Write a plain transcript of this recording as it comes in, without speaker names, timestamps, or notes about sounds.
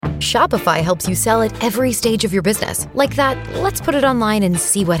Shopify helps you sell at every stage of your business. Like that, let's put it online and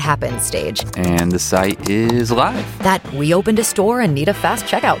see what happens stage. And the site is live. That we opened a store and need a fast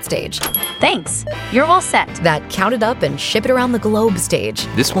checkout stage. Thanks. You're all set. That count it up and ship it around the globe stage.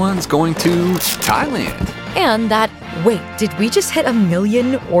 This one's going to Thailand. And that, wait, did we just hit 1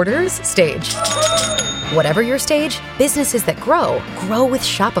 million orders stage? Whatever your stage, businesses that grow with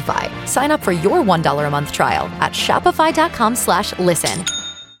Shopify. Sign up for your $1 a month trial at shopify.com/listen.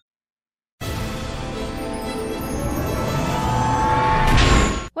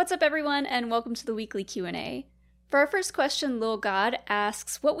 What's up, everyone, and welcome to the weekly Q&A. For our first question, Lil God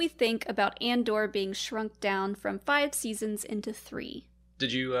asks what we think about Andor being shrunk down from 5 seasons into 3.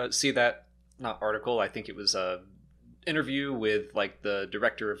 Did you see that, not article, I think it was a interview with like the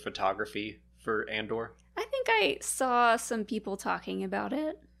director of photography for Andor? I think I saw some people talking about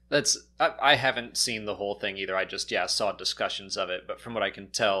it. I haven't seen the whole thing either. I just, saw discussions of it. But from what I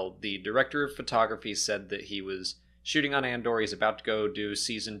can tell, the director of photography said that he was shooting on Andor. He's about to go do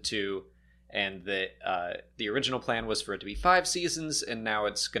season 2. And that the original plan was for it to be 5 seasons. And now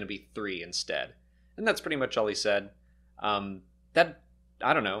it's going to be 3 instead. And that's pretty much all he said. I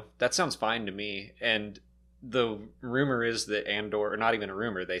don't know. That sounds fine to me. And the rumor is that Andor, or not even a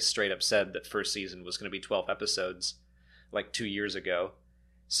rumor, they straight up said that first season was going to be 12 episodes like 2 years ago.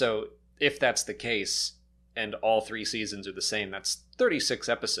 So if that's the case and all 3 seasons are the same, that's 36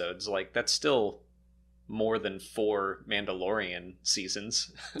 episodes. Like, that's still more than 4 Mandalorian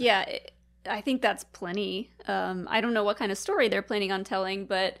seasons. Yeah, I think that's plenty. I don't know what kind of story they're planning on telling,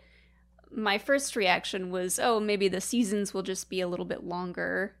 but my first reaction was, oh, maybe the seasons will just be a little bit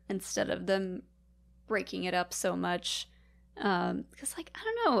longer instead of them breaking it up so much. Because, like, I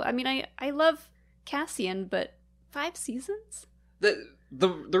don't know. I mean, I love Cassian, but 5 seasons?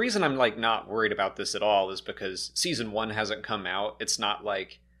 The reason I'm, like, not worried about this at all is because season 1 hasn't come out. It's not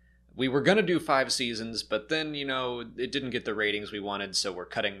like we were going to do 5 seasons, but then, it didn't get the ratings we wanted, so we're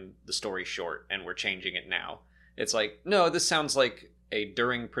cutting the story short and we're changing it now. It's like, no, this sounds like a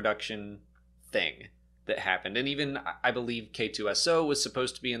during production thing that happened. And even, I believe K2SO was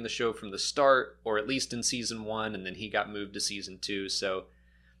supposed to be in the show from the start, or at least in season 1, and then he got moved to season 2. So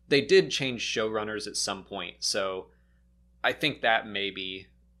they did change showrunners at some point. So I think that may be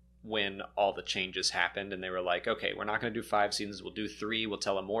when all the changes happened, and they were like, okay, we're not going to do 5 seasons, we'll do 3, we'll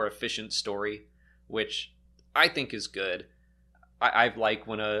tell a more efficient story, which I think is good. I like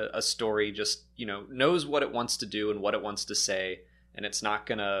when a story just, knows what it wants to do and what it wants to say, and it's not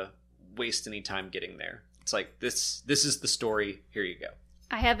going to waste any time getting there. It's like, this is the story, here you go.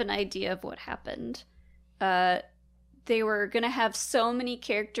 I have an idea of what happened. They were going to have so many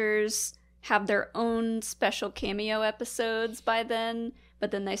characters have their own special cameo episodes by then,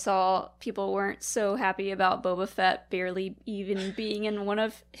 but then they saw people weren't so happy about Boba Fett barely even being in one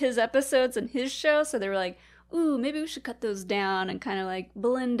of his episodes in his show, so they were like, ooh, maybe we should cut those down and kind of like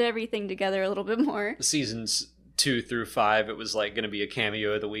blend everything together a little bit more. Seasons 2 through 5, it was like going to be a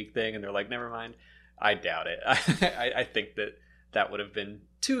cameo of the week thing, and they're like, never mind. I doubt it. I think that would have been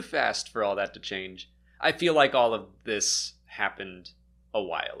too fast for all that to change. I feel like all of this happened a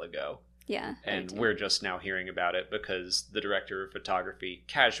while ago. Yeah. And we're just now hearing about it because the director of photography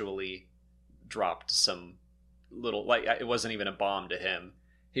casually dropped some little, like, it wasn't even a bomb to him.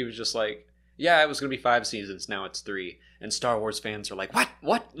 He was just like, yeah, it was going to be 5 seasons, now it's 3. And Star Wars fans are like, what?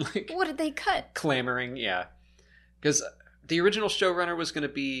 Like, what did they cut? Clamoring, yeah. Because the original showrunner was going to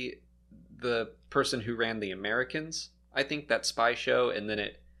be the person who ran The Americans, I think, that spy show, and then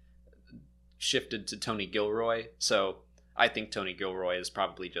it shifted to Tony Gilroy. So I think Tony Gilroy is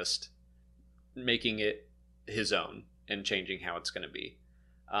probably just making it his own and changing how it's going to be.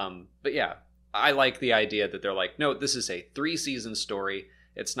 But yeah, I like the idea that they're like, no, this is a 3-season story.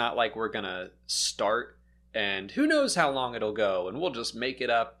 It's not like we're going to start and who knows how long it'll go, and we'll just make it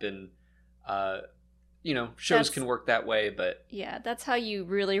up, and shows can work that way, but yeah, that's how you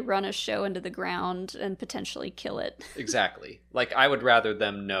really run a show into the ground and potentially kill it. Exactly. Like, I would rather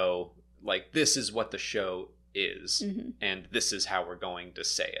them know, like, this is what the show is, and this is how we're going to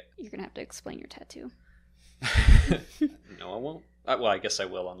say it. You're gonna have to explain your tattoo. No, I won't. Well, I guess I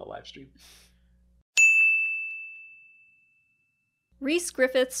will on the live stream. Reese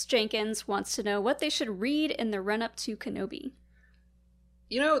Griffiths Jenkins wants to know what they should read in the run-up to Kenobi.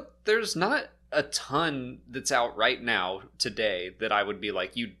 There's not a ton that's out right now today that I would be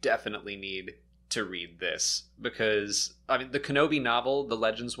like, you definitely need to read this. Because, I mean, the Kenobi novel, the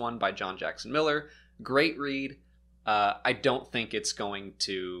Legends one by John Jackson Miller, great read. I don't think it's going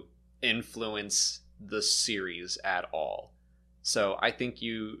to influence the series at all. So I think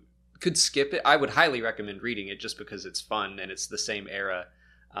you could skip it. I would highly recommend reading it just because it's fun and it's the same era.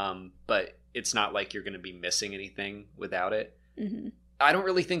 But it's not like you're going to be missing anything without it. Mm-hmm. I don't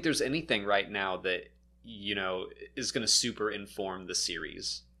really think there's anything right now that, is going to super inform the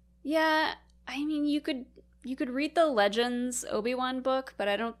series. Yeah, I mean, you could read the Legends Obi-Wan book, but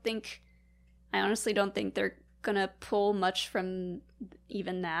I honestly don't think they're gonna pull much from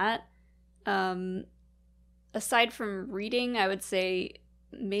even that. Aside from reading, I would say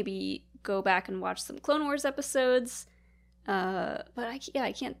maybe go back and watch some Clone Wars episodes. But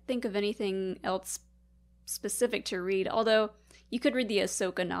I can't think of anything else specific to read. Although you could read the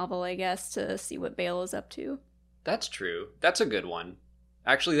Ahsoka novel, I guess, to see what Bail is up to. That's true. That's a good one.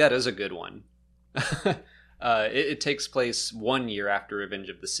 Actually, that is a good one. It takes place 1 year after Revenge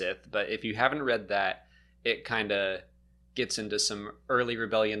of the Sith, but if you haven't read that, it kind of gets into some early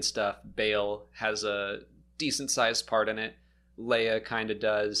rebellion stuff. Bail has a decent-sized part in it. Leia kind of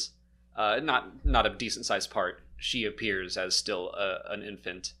does. Not a decent-sized part. She appears as still an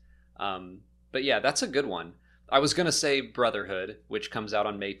infant. But yeah, that's a good one. I was going to say Brotherhood, which comes out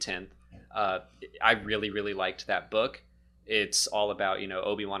on May 10th. I really, really liked that book. It's all about,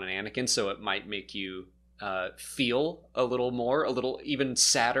 Obi-Wan and Anakin, so it might make you feel a little even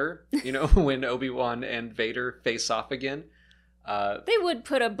sadder, when Obi-Wan and Vader face off again. They would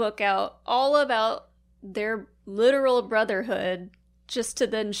put a book out all about their literal brotherhood just to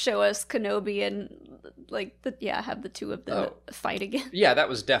then show us Kenobi and have the two of them fight again. Yeah, that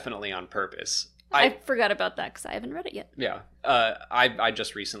was definitely on purpose. I forgot about that because I haven't read it yet. Yeah, I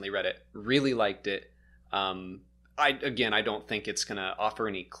just recently read it. Really liked it. I don't think it's going to offer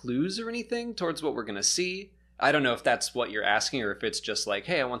any clues or anything towards what we're going to see. I don't know if that's what you're asking or if it's just like,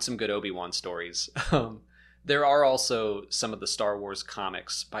 hey, I want some good Obi-Wan stories. There are also some of the Star Wars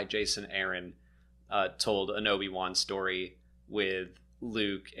comics by Jason Aaron told an Obi-Wan story with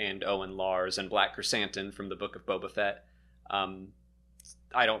Luke and Owen Lars and Black Chrysanthemum from the Book of Boba Fett.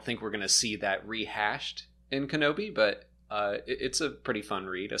 I don't think we're going to see that rehashed in Kenobi, but it's a pretty fun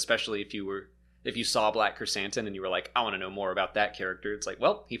read, especially if you saw Black Chrysanthemum and you were like, I want to know more about that character. It's like,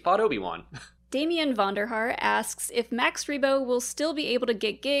 well, he fought Obi-Wan. Damien Vonderhaar asks if Max Rebo will still be able to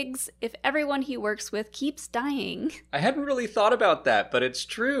get gigs if everyone he works with keeps dying. I hadn't really thought about that, but it's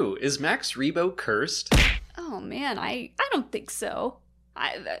true. Is Max Rebo cursed? Oh man, I don't think so.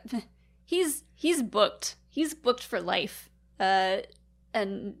 He's booked. He's booked for life.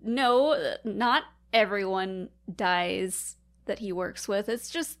 And no, not everyone dies that he works with. It's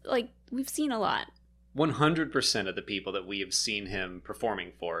just like we've seen a lot. 100% of the people that we have seen him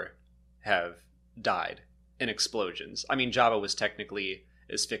performing for have died in explosions. I mean, Jabba was technically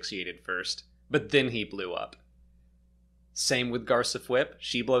asphyxiated first, but then he blew up. Same with Garsa Fwip.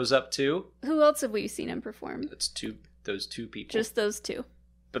 She blows up too. Who else have we seen him perform? It's those two people. Just those two.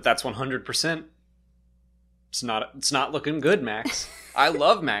 But that's 100%. It's not looking good, Max. I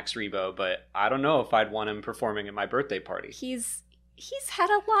love Max Rebo, but I don't know if I'd want him performing at my birthday party. He's had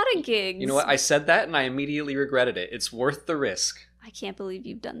a lot of gigs. You know what? I said that and I immediately regretted it. It's worth the risk. I can't believe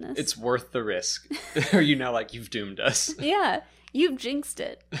you've done this. It's worth the risk. Are you now like, you've doomed us? Yeah, you've jinxed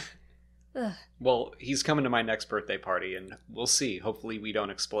it. Ugh. Well, he's coming to my next birthday party and we'll see. Hopefully we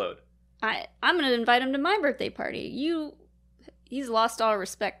don't explode. I'm going to invite him to my birthday party. He's lost all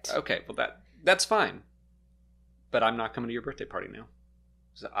respect. Okay, well that's fine. But I'm not coming to your birthday party now.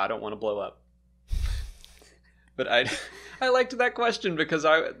 So I don't want to blow up. But I liked that question because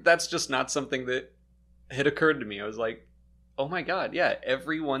that's just not something that had occurred to me. I was like, oh my god, yeah,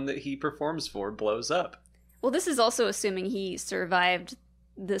 everyone that he performs for blows up. Well, this is also assuming he survived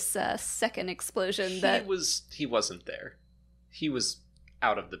this second explosion. He wasn't there. He was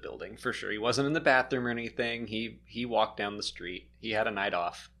out of the building for sure. He wasn't in the bathroom or anything. He walked down the street. He had a night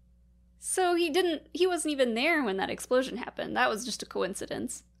off. So he wasn't even there when that explosion happened. That was just a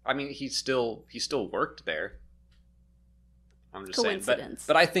coincidence. I mean, he still worked there. I'm just saying.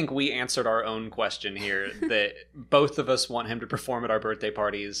 But I think we answered our own question here that both of us want him to perform at our birthday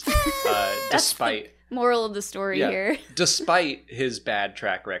parties, despite the moral of the story here. Despite his bad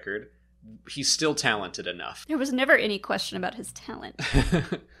track record, he's still talented enough. There was never any question about his talent.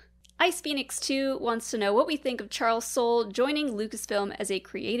 Ice Phoenix 2 wants to know what we think of Charles Soule joining Lucasfilm as a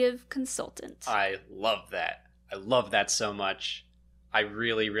creative consultant. I love that. I love that so much. I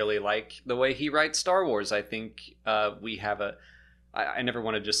really, really like the way he writes Star Wars. I think we have I never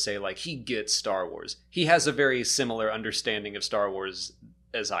want to just say, like, he gets Star Wars. He has a very similar understanding of Star Wars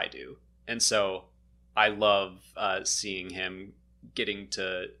as I do. And so I love seeing him getting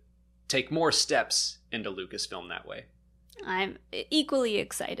to take more steps into Lucasfilm that way. I'm equally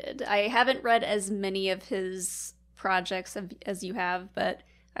excited. I haven't read as many of his projects as you have, but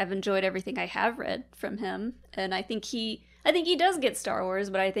I've enjoyed everything I have read from him. And I think I think he does get Star Wars,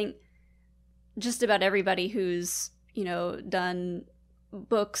 but I think just about everybody who's, done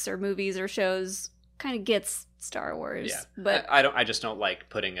books or movies or shows kind of gets Star Wars. Yeah. But I just don't like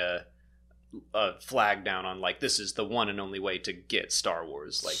putting a flag down on, like, this is the one and only way to get Star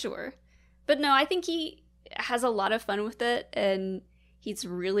Wars. Like, sure. But no, I think he has a lot of fun with it, and he's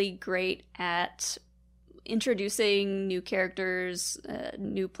really great at introducing new characters,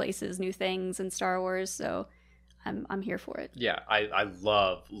 new places, new things in Star Wars, so I'm here for it. Yeah, I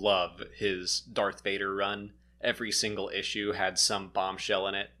love his Darth Vader run. Every single issue had some bombshell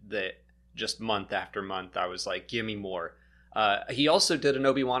in it that just month after month I was like, give me more. He also did an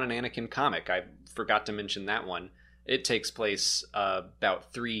Obi-Wan and Anakin comic. I forgot to mention that one. It takes place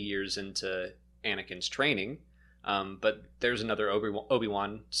about 3 years into Anakin's training, but there's another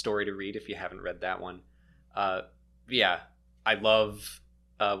Obi-Wan story to read if you haven't read that one. Yeah, I love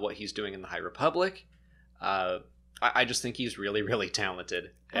what he's doing in the High Republic. I just think he's really, really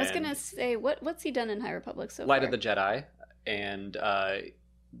talented. I was going to say, what's he done in High Republic so far? Light of the Jedi, and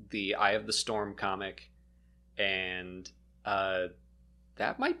the Eye of the Storm comic, and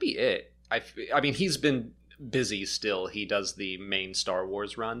that might be it. I mean, he's been busy still. He does the main Star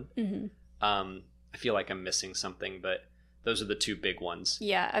Wars run. Mm-hmm. I feel like I'm missing something, but those are the two big ones.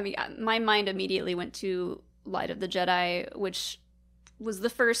 Yeah, I mean, my mind immediately went to Light of the Jedi, which was the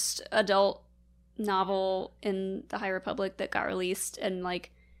first adult novel in the High Republic that got released, and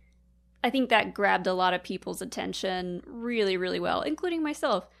like I think that grabbed a lot of people's attention really, really well, including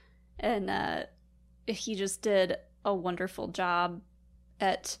myself. And he just did a wonderful job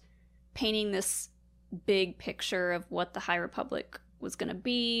at painting this big picture of what the High Republic was going to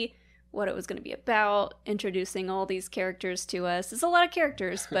be, what it was going to be about, introducing all these characters to us. It's a lot of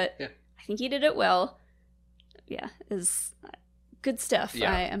characters, but Yeah. I think he did it well. Yeah, is good stuff.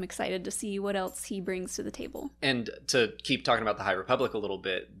 Yeah. I am excited to see what else he brings to the table. And to keep talking about the High Republic a little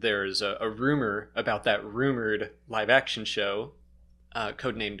bit, there's a rumor about that rumored live-action show,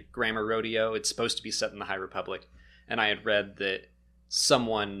 codenamed Grammar Rodeo. It's supposed to be set in the High Republic. And I had read that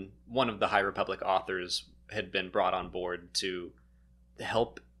one of the High Republic authors, had been brought on board to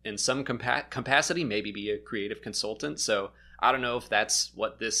help in some capacity, maybe be a creative consultant. So I don't know if that's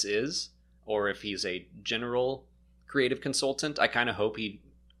what this is, or if he's a general creative consultant. I kind of hope he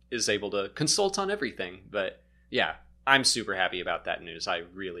is able to consult on everything. But yeah, I'm super happy about that news. I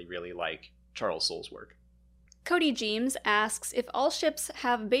really, really like Charles Soule's work. Cody James asks if all ships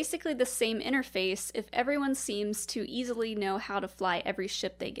have basically the same interface, if everyone seems to easily know how to fly every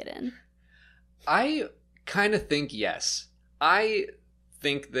ship they get in. I kind of think yes. I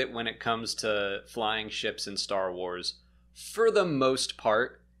think that when it comes to flying ships in Star Wars, for the most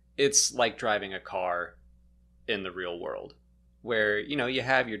part, it's like driving a car in the real world, where, you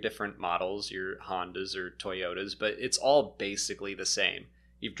have your different models, your Hondas or Toyotas, but it's all basically the same.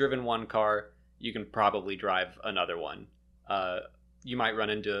 You've driven one car, you can probably drive another one. You might run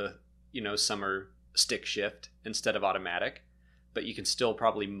into, some are stick shift instead of automatic, but you can still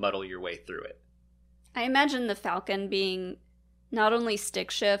probably muddle your way through it. I imagine the Falcon being not only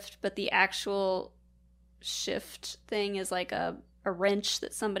stick shift, but the actual shift thing is like a wrench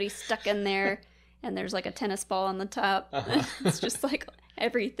that somebody stuck in there, and there's like a tennis ball on the top. Uh-huh. It's just like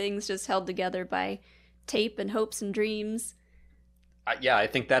everything's just held together by tape and hopes and dreams. Yeah, I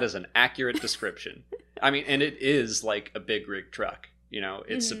think that is an accurate description. I mean, and it is like a big rig truck.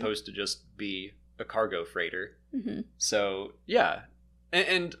 It's supposed to just be a cargo freighter. Mm-hmm. So, yeah.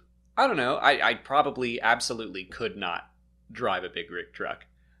 And I don't know, I probably absolutely could not drive a big rig truck,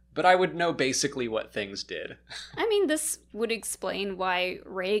 but I would know basically what things did. I mean, this would explain why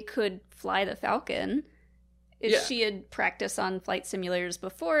Rey could fly the Falcon. If she had practiced on flight simulators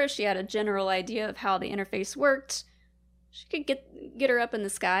before, she had a general idea of how the interface worked, she could get her up in the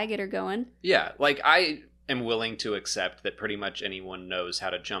sky, get her going. Yeah, like I am willing to accept that pretty much anyone knows how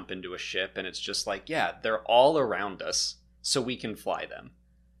to jump into a ship, and it's just like, yeah, they're all around us, so we can fly them.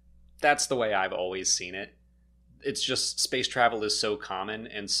 That's the way I've always seen it. It's just space travel is so common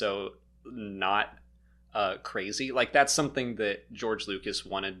and so not crazy. Like, that's something that George Lucas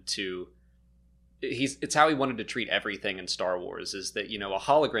wanted to... It's how he wanted to treat everything in Star Wars, is that, a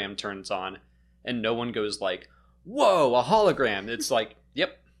hologram turns on and no one goes like, whoa, a hologram. It's like,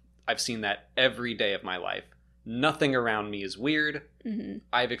 yep, I've seen that every day of my life. Nothing around me is weird. Mm-hmm.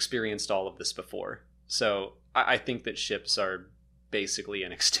 I've experienced all of this before. So I think that ships are basically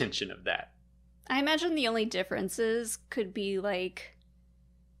an extension of that. I imagine the only differences could be I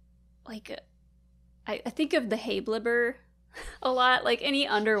think of the Hablibber a lot, like any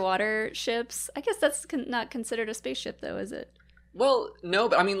underwater ships. I guess that's not considered a spaceship, though, is it? Well, no,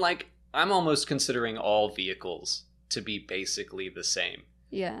 but I mean, I'm almost considering all vehicles to be basically the same.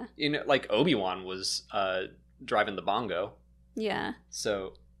 Yeah. Like Obi-Wan was driving the bongo. Yeah.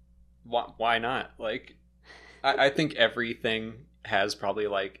 So why not? Like, I think everything has probably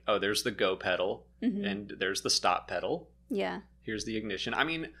like, oh, there's the go pedal and there's the stop pedal. Yeah. Here's the ignition. I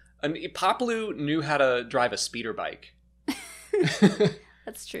mean, Papalu knew how to drive a speeder bike.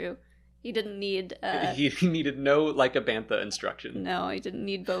 That's true. He didn't need... He needed no, like, a Bantha instruction. No, he didn't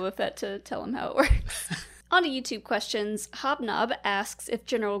need Boba Fett to tell him how it works. On to YouTube questions. Hobnob asks if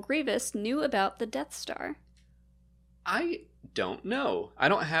General Grievous knew about the Death Star. I don't know. I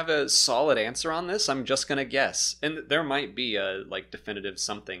don't have a solid answer on this. I'm just going to guess. And there might be a, like, definitive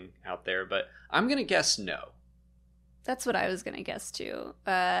something out there, but I'm going to guess no. That's what I was going to guess, too.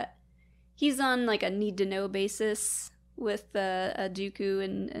 He's on, like, a need-to-know basis with Dooku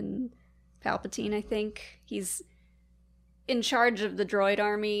and Palpatine, I think. He's in charge of the droid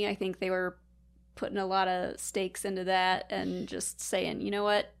army. I think they were putting a lot of stakes into that and just saying, you know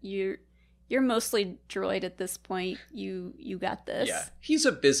what, you're mostly droid at this point. You got this. Yeah, he's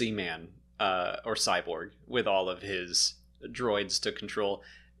a busy man, or cyborg, with all of his droids to control.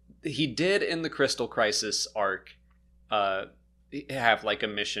 He did, in the Crystal Crisis arc, have like a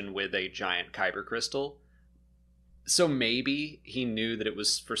mission with a giant kyber crystal. So maybe he knew that it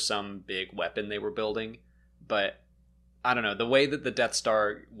was for some big weapon they were building, but I don't know. The way that the Death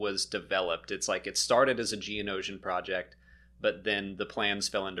Star was developed, it's like it started as a Geonosian project, but then the plans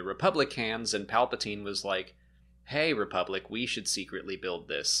fell into Republic hands, and Palpatine was like, hey, Republic, we should secretly build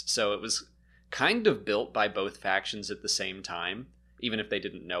this. So it was kind of built by both factions at the same time, even if they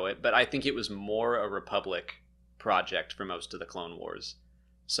didn't know it. But I think it was more a Republic project for most of the Clone Wars.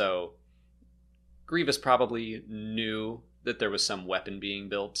 So Grievous probably knew that there was some weapon being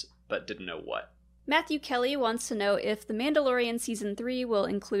built, but didn't know what. Matthew Kelly wants to know if The Mandalorian Season 3 will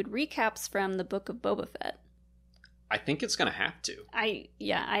include recaps from the Book of Boba Fett. I think it's going to have to.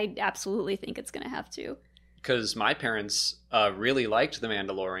 I absolutely think it's going to have to. Because my parents really liked The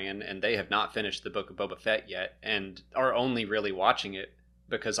Mandalorian, and they have not finished the Book of Boba Fett yet, and are only really watching it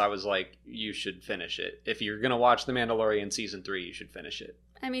because I was like, you should finish it. If you're going to watch The Mandalorian Season 3, you should finish it.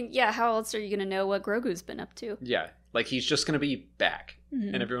 I mean, yeah, how else are you going to know what Grogu's been up to? Yeah, like he's just going to be back.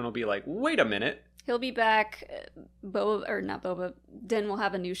 Mm-hmm. And everyone will be like, wait a minute. He'll be back. Din will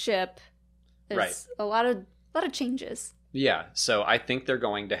have a new ship. There's right. a lot of changes. Yeah, so I think they're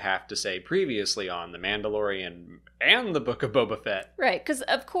going to have to say previously on The Mandalorian and the Book of Boba Fett. Right, because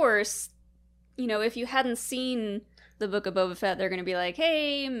of course, if you hadn't seen the Book of Boba Fett, they're going to be like,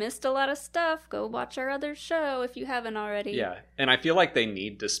 hey, missed a lot of stuff. Go watch our other show if you haven't already. Yeah, and I feel like they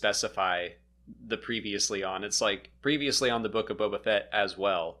need to specify the previously on. It's like previously on the Book of Boba Fett as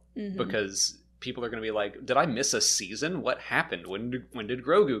well, because people are going to be like, did I miss a season? What happened? When did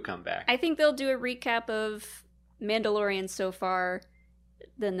Grogu come back? I think they'll do a recap of Mandalorian so far.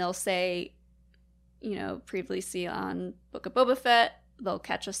 Then they'll say, previously on Book of Boba Fett. They'll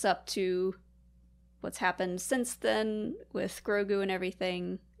catch us up to what's happened since then with Grogu and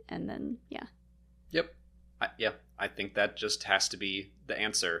everything. And then, yeah. Yep. I think that just has to be the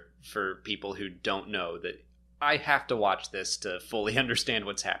answer for people who don't know that I have to watch this to fully understand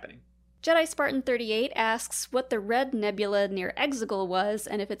what's happening. Jedi Spartan 38 asks what the red nebula near Exegol was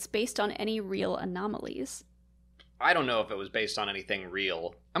and if it's based on any real anomalies. I don't know if it was based on anything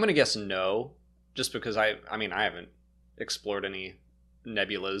real. I'm going to guess no, just because I haven't explored any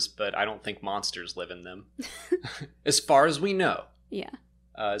nebulas, but I don't think monsters live in them. As far as we know. Yeah.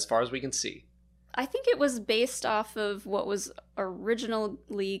 As far as we can see. I think it was based off of what was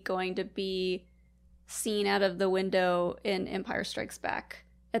originally going to be seen out of the window in Empire Strikes Back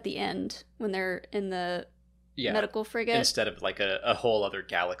at the end when they're in the medical frigate. Instead of like a whole other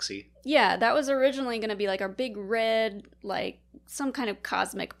galaxy. Yeah, that was originally going to be like a big red, like some kind of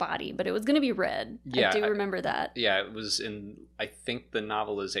cosmic body, but it was going to be red. Yeah, I do remember that. Yeah, it was in, I think, the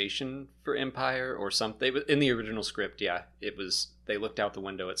novelization for Empire or something. In the original script, yeah, it was, they looked out the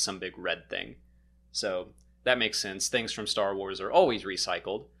window at some big red thing. So that makes sense. Things from Star Wars are always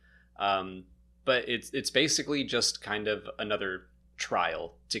recycled. But it's basically just kind of another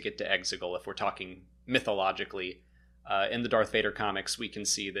trial to get to Exegol if we're talking mythologically. In the Darth Vader comics, we can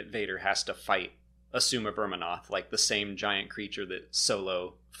see that Vader has to fight a Suma Verminoth, like the same giant creature that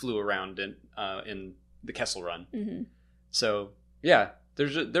Solo flew around in the Kessel Run. Mm-hmm. So, yeah,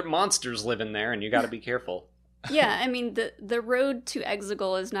 there monsters live in there, and you got to be careful. Yeah, I mean, the road to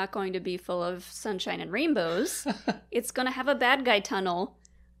Exegol is not going to be full of sunshine and rainbows. It's going to have a bad guy tunnel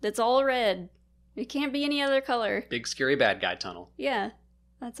that's all red. It can't be any other color. Big, scary bad guy tunnel. Yeah,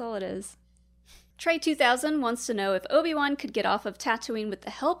 that's all it is. Trey2000 wants to know if Obi-Wan could get off of Tatooine with the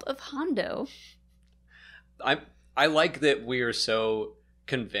help of Hondo. I like that we're so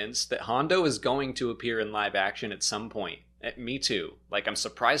convinced that Hondo is going to appear in live action at some point. Me too. Like, I'm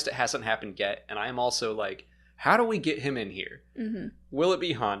surprised it hasn't happened yet, and I'm also like, how do we get him in here? Mm-hmm. Will it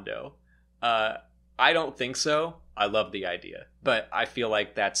be Hondo? I don't think so. I love the idea, but I feel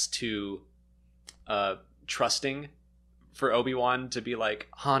like that's too trusting for Obi-Wan to be like,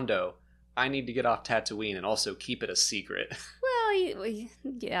 Hondo, I need to get off Tatooine and also keep it a secret. Well,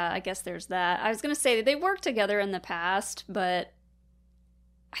 yeah, I guess there's that. I was going to say that they worked together in the past, but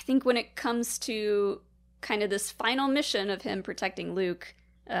I think when it comes to kind of this final mission of him protecting Luke,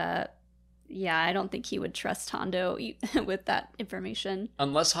 yeah, I don't think he would trust Hondo with that information.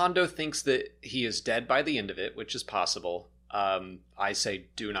 Unless Hondo thinks that he is dead by the end of it, which is possible, I say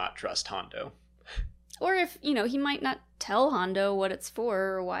do not trust Hondo. Or if, he might not tell Hondo what it's for,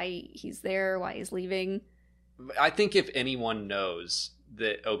 or why he's there, why he's leaving. I think if anyone knows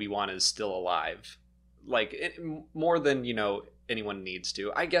that Obi-Wan is still alive, like, more than, anyone needs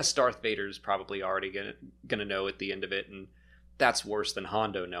to, I guess Darth Vader's probably already gonna know at the end of it, and that's worse than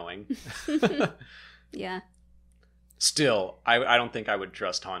Hondo knowing. Yeah. Still, I don't think I would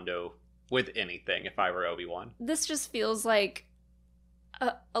trust Hondo with anything if I were Obi-Wan. This just feels like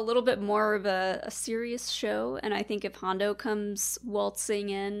a little bit more of a serious show, and I think if Hondo comes waltzing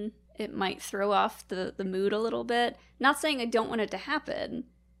in, it might throw off the mood a little bit. Not saying I don't want it to happen,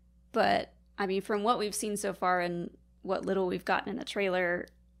 but, I mean, from what we've seen so far and what little we've gotten in the trailer,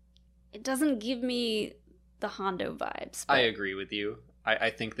 it doesn't give me the Hondo vibes. But... I agree with you. I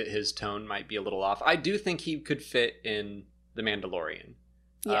think that his tone might be a little off. I do think he could fit in The Mandalorian.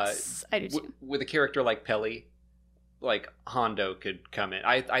 Yes, I do too. With a character like Peli, like, Hondo could come in.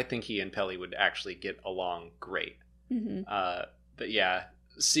 I think he and Peli would actually get along great. Mm-hmm. But yeah,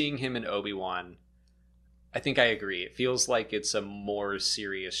 seeing him in Obi-Wan, I think I agree. It feels like it's a more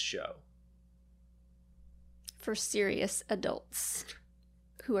serious show. For serious adults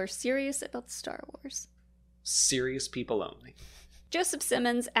who are serious about Star Wars. Serious people only. Joseph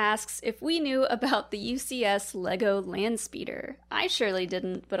Simmons asks if we knew about the UCS Lego Landspeeder. I surely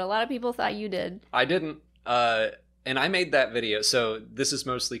didn't, but a lot of people thought you did. I didn't. And I made that video. So this is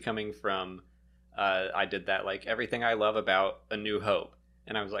mostly coming from, I did that, like, everything I love about A New Hope.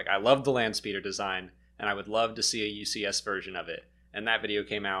 And I was like, I love the Landspeeder design, and I would love to see a UCS version of it. And that video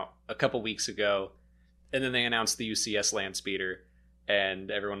came out a couple weeks ago. And then they announced the UCS Landspeeder.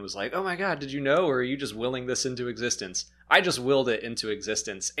 And everyone was like, oh my god, did you know? Or are you just willing this into existence? I just willed it into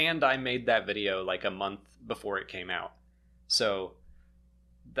existence. And I made that video like a month before it came out. So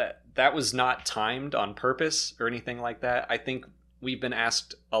that was not timed on purpose or anything like that. I think we've been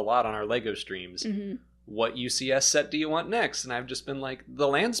asked a lot on our LEGO streams, what UCS set do you want next? And I've just been like, the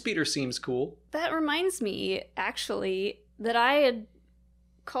Landspeeder seems cool. That reminds me, actually, that I had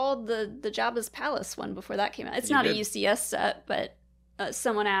called the Jabba's Palace one before that came out. It's not a UCS set, but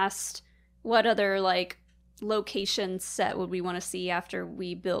someone asked what other, like, location set would we want to see after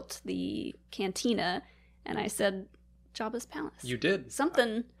we built the cantina, and I said Jabba's Palace. You did.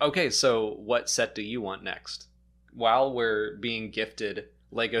 Something. Okay, so what set do you want next? While we're being gifted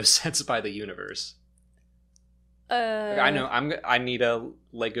Lego sets by the universe. I know, I need a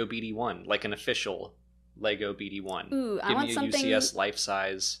Lego BD1, like an official Lego BD1. Ooh, Give I want me a something... UCS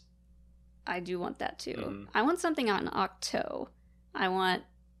life-size. I do want that too. Mm-hmm. I want something on Octo.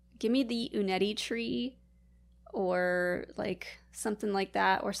 Give me the Unetti tree, or like something like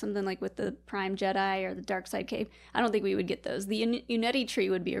that, or something like with the Prime Jedi or the Dark Side Cave. I don't think we would get those. The Unetti tree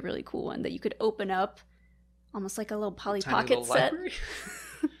would be a really cool one that you could open up, almost like a little Polly Pocket set.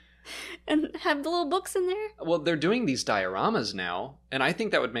 And have the little books in there? Well, they're doing these dioramas now, and I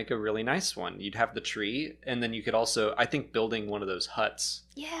think that would make a really nice one. You'd have the tree, and then you could also, I think building one of those huts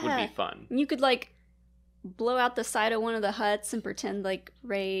would be fun. You could, like, blow out the side of one of the huts and pretend like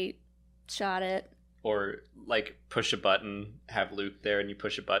Rey shot it. Or, like, push a button, have Luke there, and you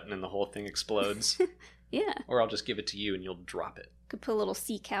push a button and the whole thing explodes. Yeah. Or I'll just give it to you and you'll drop it. Could put a little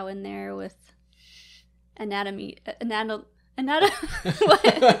sea cow in there with Anatomically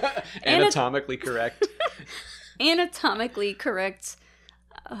correct. Anatomically correct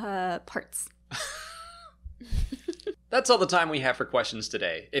parts. That's all the time we have for questions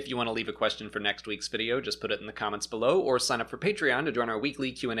today. If you want to leave a question for next week's video, just put it in the comments below, or sign up for Patreon to join our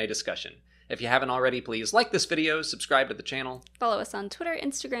weekly Q&A discussion. If you haven't already, please like this video, subscribe to the channel. Follow us on Twitter,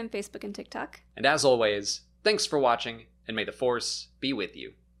 Instagram, Facebook, and TikTok. And as always, thanks for watching, and may the Force be with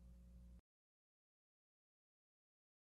you.